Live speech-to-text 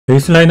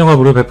베이스라이너가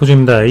무료 배포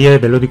중입니다. AI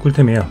멜로디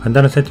꿀템이에요.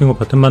 간단한 세팅 후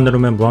버튼만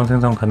누르면 무한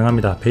생성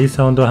가능합니다. 베이스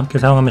사운드와 함께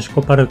사용하면 쉽고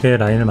빠르게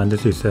라인을 만들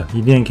수 있어요.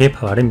 EDM,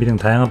 K-pop, R&B 등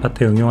다양한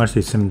파트에 응용할 수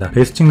있습니다.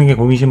 베이스 찍는 게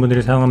고민이신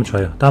분들이 사용하면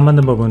좋아요.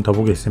 다운받는 법은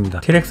더보기에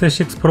있습니다. TRX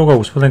 6 프로가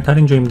 50%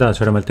 할인 중입니다.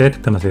 저렴할 때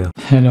득템하세요.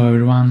 Hello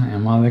everyone,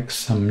 I'm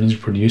Alex. I'm a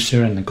music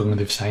producer and a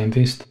cognitive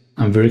scientist.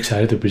 I'm very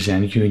excited to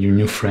present you your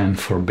new friend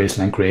for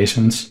bassline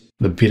creations,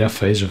 the beta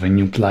phase of a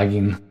new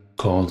plugin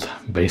called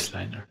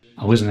Bassliner.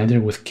 I was an editor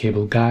with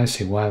Cable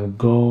Guys a while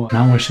ago.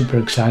 Now we're super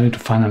excited to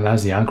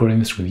finalize the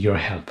algorithms with your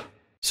help.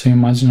 So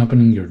imagine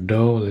opening your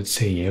DAW, let's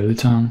say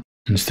Ableton,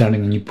 and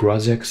starting a new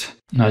project.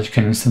 Now you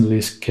can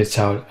instantly sketch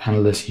out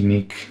endless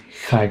unique,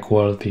 high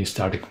quality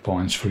starting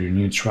points for your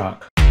new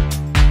track.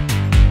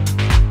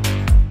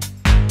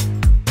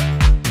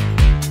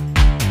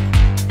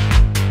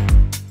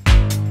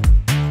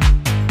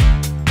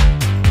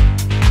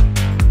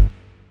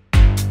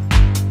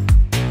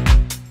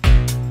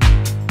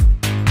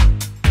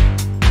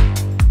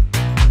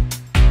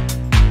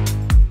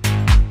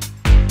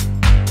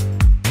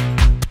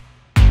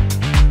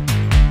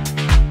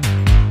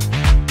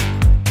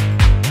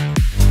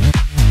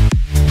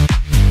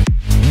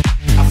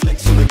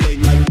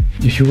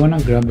 If you wanna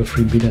grab a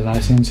free beta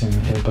license and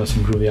help us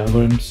improve the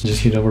algorithms,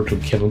 just head over to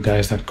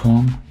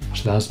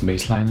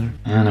cableguys.com/bassliner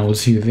and I will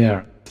see you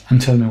there, and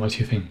tell me what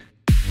you think.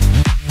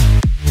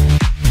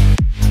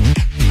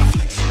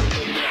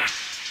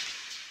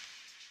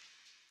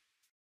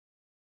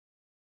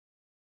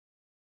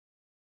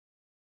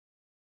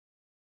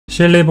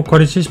 CLA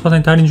보컬이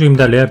 70% 할인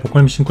중입니다. 레알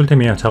보컬 미싱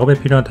꿀템이에요. 작업에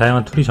필요한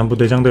다양한 툴이 전부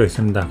내장되어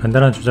있습니다.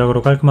 간단한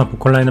조작으로 깔끔한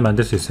보컬 라인을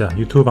만들 수 있어요.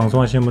 유튜브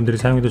방송하시는 분들이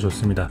사용해도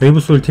좋습니다.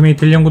 웨이브스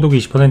울티메이트 1년 구독이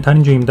 20%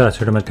 할인 중입니다.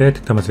 저렴할 때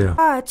득템하세요.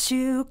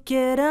 You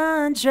get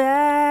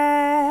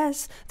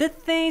undressed, the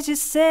things you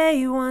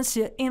say once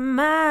you're in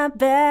my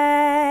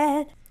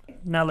bed.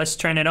 Now let's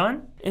turn it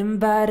on.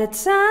 And by the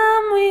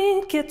time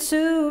we get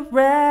to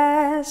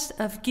rest,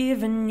 I've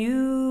given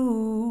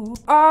you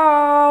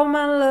all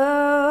my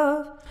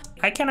love.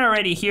 I can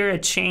already hear a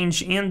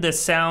change in the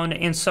sound,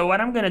 and so what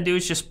I'm gonna do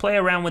is just play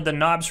around with the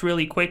knobs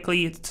really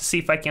quickly to see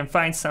if I can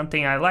find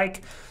something I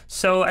like.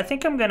 So I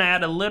think I'm gonna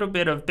add a little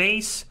bit of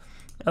bass,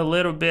 a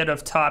little bit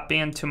of top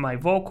end to my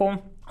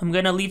vocal. I'm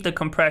gonna leave the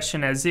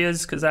compression as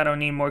is because I don't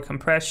need more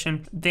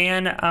compression.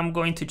 Then I'm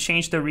going to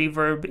change the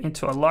reverb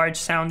into a large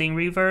sounding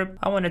reverb.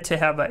 I want it to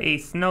have an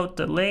 1/8 note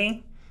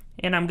delay,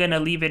 and I'm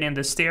gonna leave it in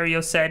the stereo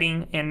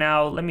setting. And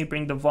now let me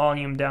bring the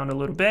volume down a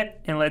little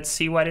bit and let's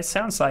see what it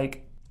sounds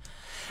like.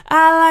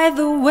 I like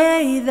the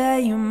way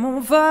that you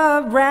move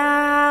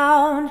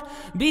around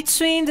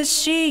between the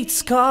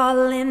sheets,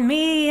 calling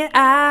me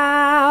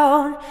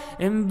out.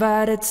 And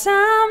by the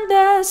time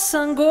the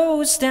sun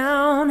goes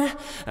down,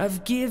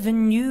 I've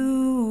given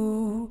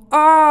you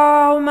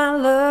all my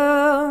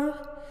love,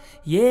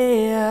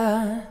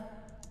 yeah.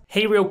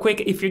 Hey, real quick,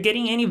 if you're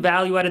getting any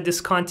value out of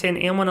this content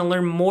and want to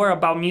learn more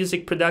about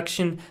music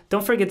production,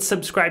 don't forget to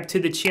subscribe to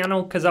the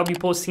channel because I'll be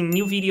posting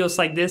new videos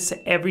like this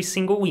every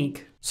single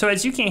week. So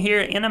as you can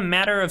hear, in a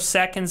matter of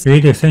seconds,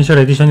 UAD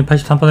Essential Edition이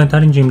 83%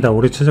 할인 중입니다.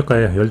 올해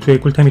최저가에 12개의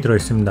꿀템이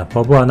들어있습니다.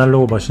 버브,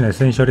 아날로그, 머신,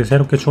 에센셜이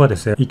새롭게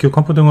추가됐어요. EQ,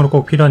 컴프 등으로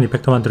꼭 필요한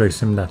이펙터만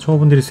들어있습니다.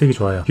 초보분들이 쓰기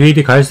좋아요.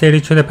 UAD 가을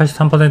세일이 최대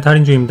 83%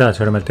 할인 중입니다.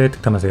 저렴할 때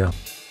득템하세요.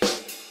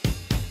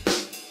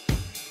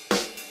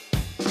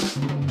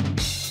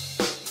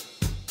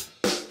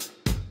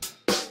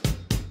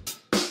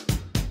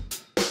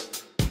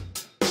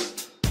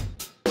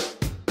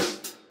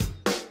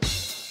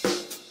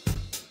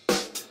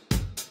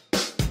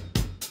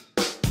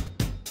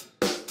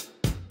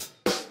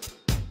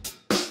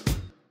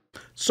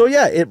 So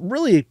yeah, it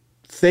really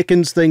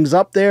thickens things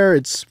up there.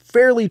 It's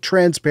fairly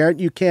transparent.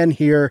 You can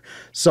hear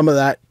some of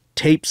that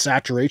tape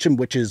saturation,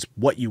 which is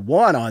what you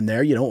want on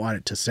there. You don't want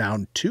it to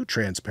sound too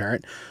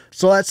transparent.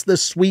 So that's the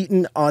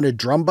Sweeten on a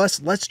drum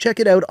bus. Let's check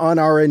it out on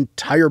our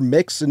entire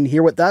mix and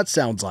hear what that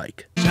sounds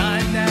like.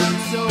 Shine down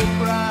so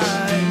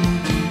bright,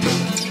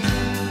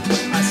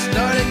 I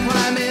started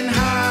climbing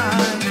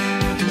high.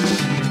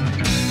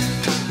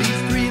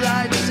 These three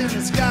lights in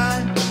the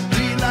sky,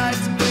 three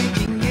lights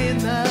blinking in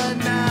the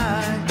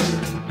night.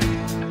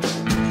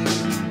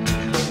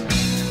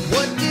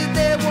 What did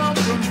they want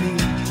from me?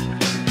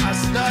 I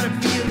started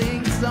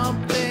feeling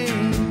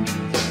something,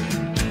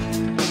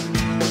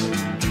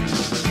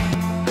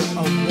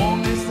 a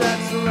warmness that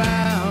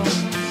surrounds.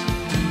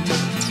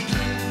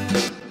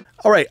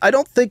 All right, I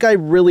don't think I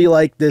really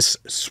like this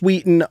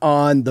Sweeten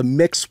on the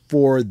mix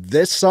for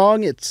this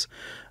song. It's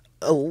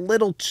a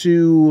little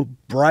too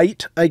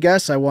bright, I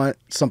guess. I want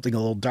something a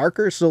little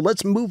darker, so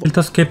let's move on.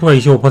 필터스케이프가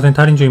 25%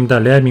 할인 중입니다.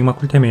 레알 믹막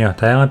꿀템이에요.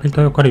 다양한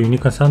필터 효과로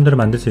유니크한 사운드를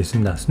만들 수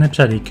있습니다.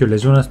 스냅샷, EQ,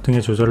 레조넌스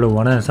등의 조절로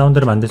원하는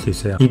사운드를 만들 수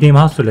있어요. EDM,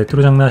 하우스,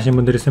 레트로 장르하시는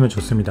분들이 쓰면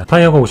좋습니다.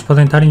 파이어가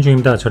 50% 할인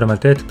중입니다. 저렴할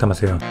때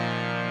득템하세요.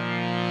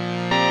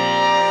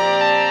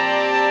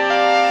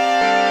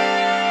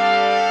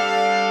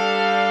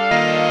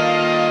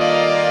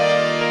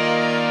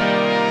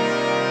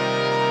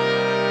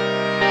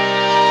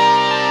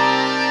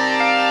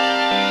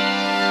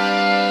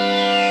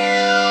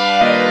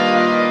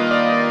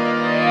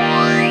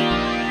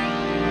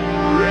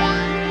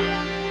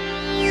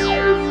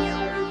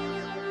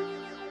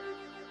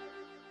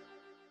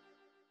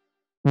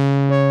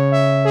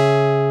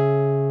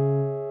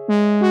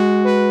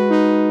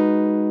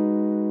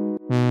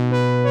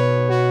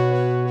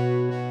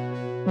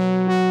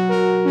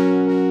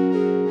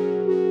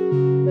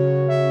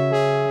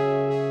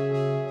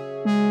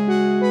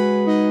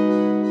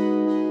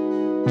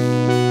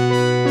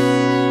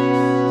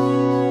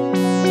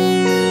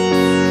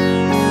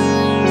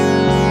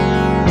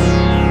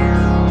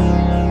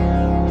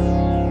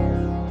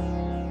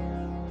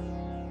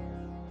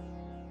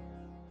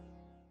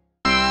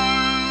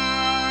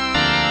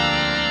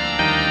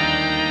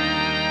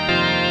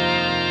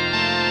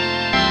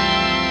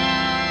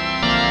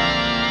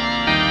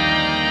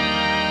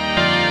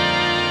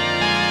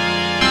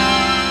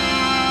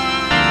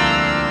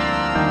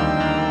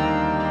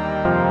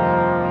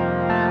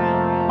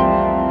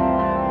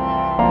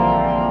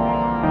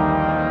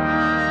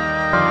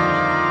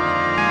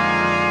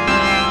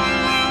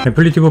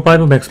 앰플리튜브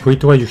 5 맥스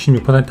V2가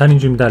 66% 할인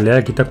중입니다.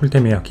 레알 기타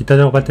꿀템이에요. 기타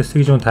작업할 때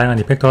쓰기 좋은 다양한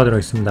이펙터가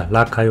들어있습니다.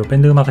 락, 가요,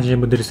 밴드 음악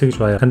하시는 분들이 쓰기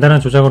좋아요. 간단한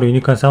조작으로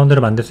유니크한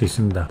사운드를 만들 수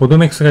있습니다. 모도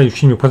맥스가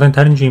 66%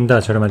 할인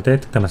중입니다. 저렴할 때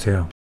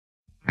득담하세요.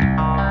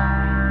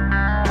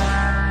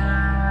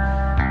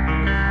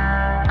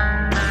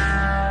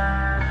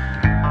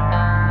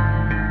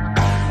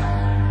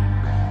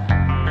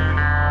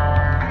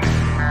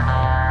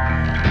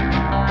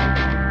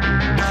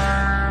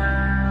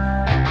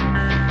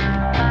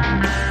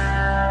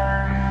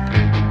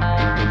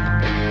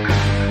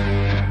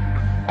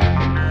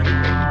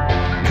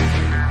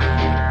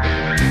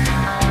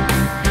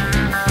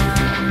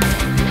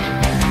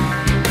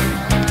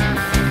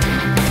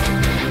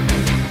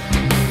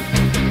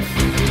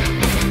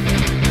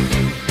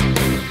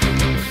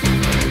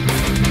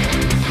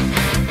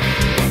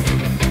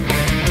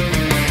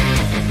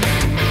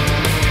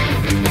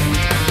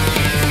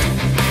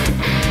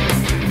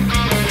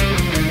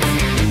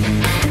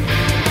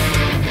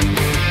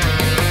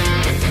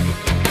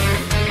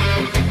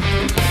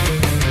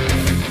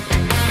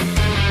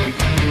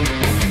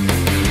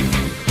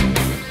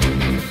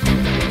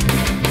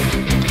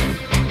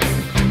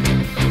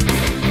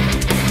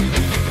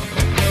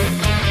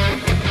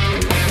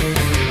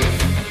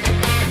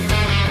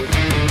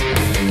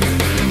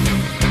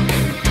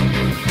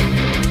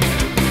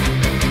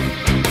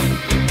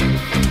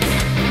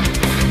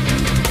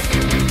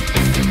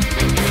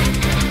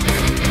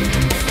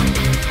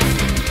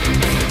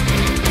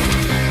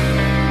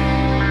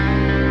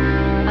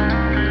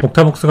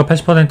 옥타복스가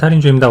 80%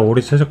 할인 중입니다.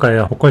 오리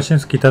최저가예요. 보컬,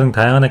 신스, 기타 등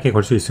다양한 악기에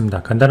걸 수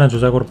있습니다. 간단한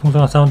조작으로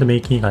풍성한 사운드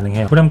메이킹이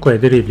가능해요. 후렴구,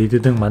 애드립,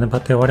 리드 등 많은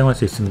파트에 활용할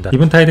수 있습니다.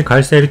 이븐타이드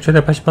가을 세일이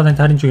최대 80%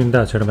 할인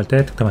중입니다. 저렴할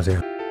때 득담하세요.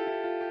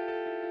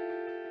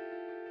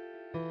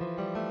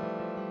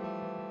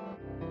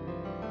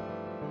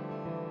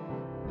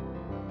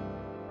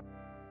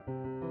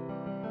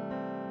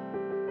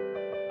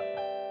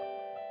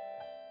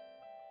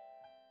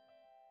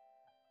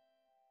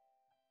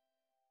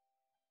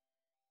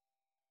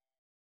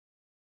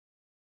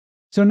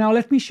 So now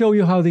let me show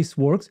you how this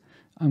works.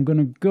 I'm going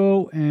to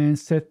go and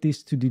set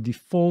this to the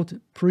default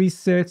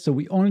preset, so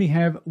we only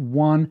have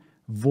one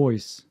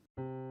voice.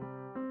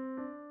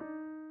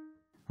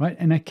 Right,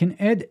 and I can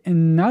add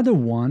another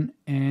one,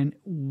 and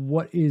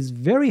what is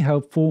very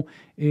helpful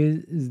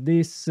is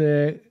this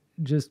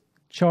just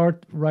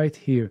chart right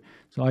here.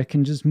 So I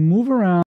can just move around